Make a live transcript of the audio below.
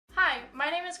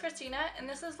is Christina, and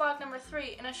this is vlog number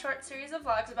 3 in a short series of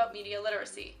vlogs about media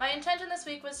literacy. My intention this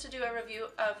week was to do a review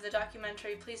of the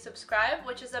documentary Please Subscribe,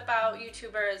 which is about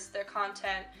YouTubers, their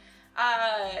content,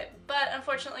 but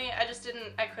unfortunately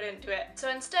I couldn't do it. So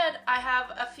instead, I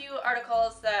have a few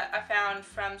articles that I found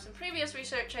from some previous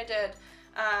research I did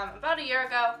about a year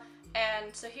ago.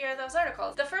 And so here are those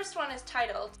articles. The first one is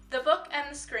titled, "The Book and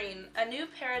the Screen, A New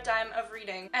Paradigm of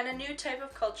Reading and a New Type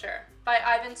of Culture" by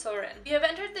Sorin. We have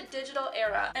entered the digital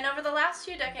era, and over the last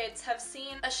few decades have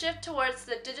seen a shift towards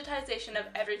the digitization of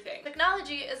everything.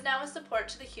 Technology is now a support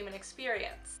to the human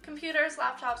experience. Computers,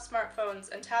 laptops,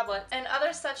 smartphones, and tablets, and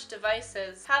other such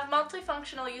devices have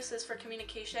multifunctional uses for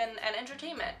communication and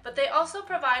entertainment, but they also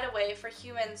provide a way for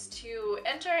humans to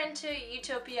enter into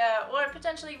utopia or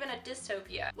potentially even a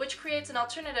dystopia, which creates an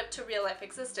alternative to real-life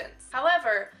existence.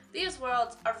 However, these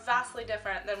worlds are vastly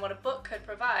different than what a book could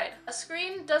provide. A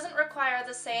screen doesn't require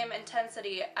the same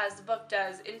intensity as the book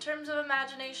does in terms of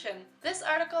imagination. This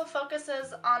article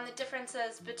focuses on the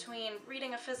differences between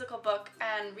reading a physical book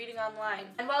and reading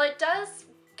online. And while it does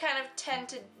kind of tend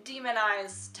to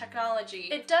demonize technology,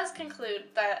 it does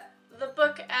conclude that the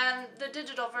book and the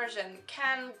digital version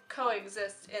can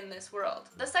coexist in this world.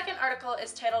 The second article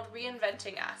is titled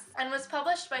Reinventing Us and was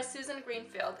published by Susan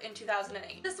Greenfield in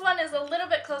 2008. This one is a little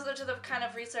bit closer to the kind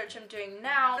of research I'm doing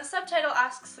now. The subtitle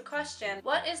asks the question,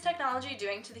 what is technology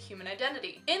doing to the human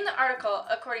identity? In the article,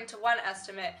 according to one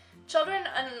estimate, children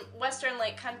in Western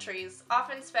lake countries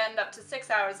often spend up to 6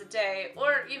 hours a day,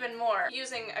 or even more,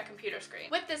 using a computer screen.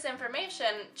 With this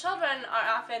information, children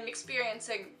are often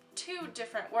experiencing two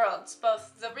different worlds,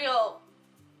 both the real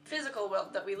physical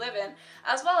world that we live in,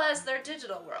 as well as their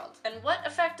digital world. And what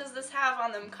effect does this have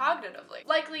on them cognitively?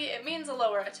 Likely it means a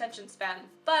lower attention span,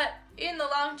 but in the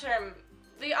long term,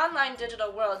 the online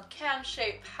digital world can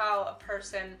shape how a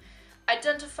person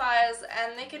identifies,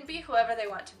 and they can be whoever they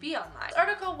want to be online. This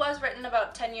article was written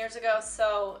about 10 years ago,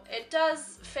 so it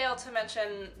does fail to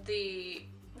mention the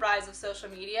rise of social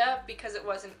media because it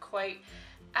wasn't quite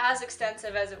as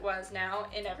extensive as it was now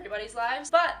in everybody's lives.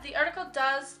 But the article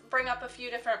does bring up a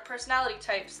few different personality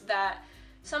types that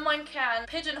someone can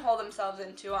pigeonhole themselves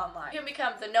into online. You can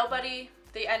become the nobody,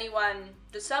 the anyone,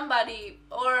 the somebody,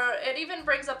 or it even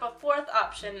brings up a fourth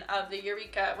option of the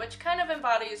eureka, which kind of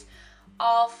embodies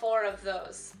all four of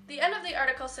those. The end of the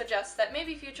article suggests that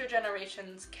maybe future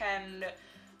generations can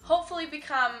hopefully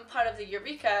become part of the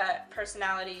eureka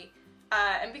personality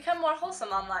and become more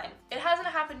wholesome online. It hasn't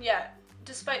happened yet,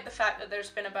 despite the fact that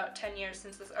there's been about 10 years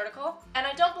since this article. And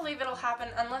I don't believe it'll happen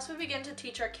unless we begin to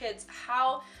teach our kids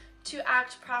how to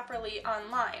act properly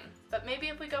online. But maybe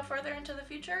if we go further into the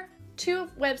future? Two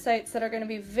websites that are going to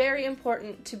be very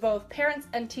important to both parents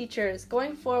and teachers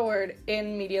going forward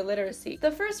in media literacy.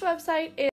 The first website is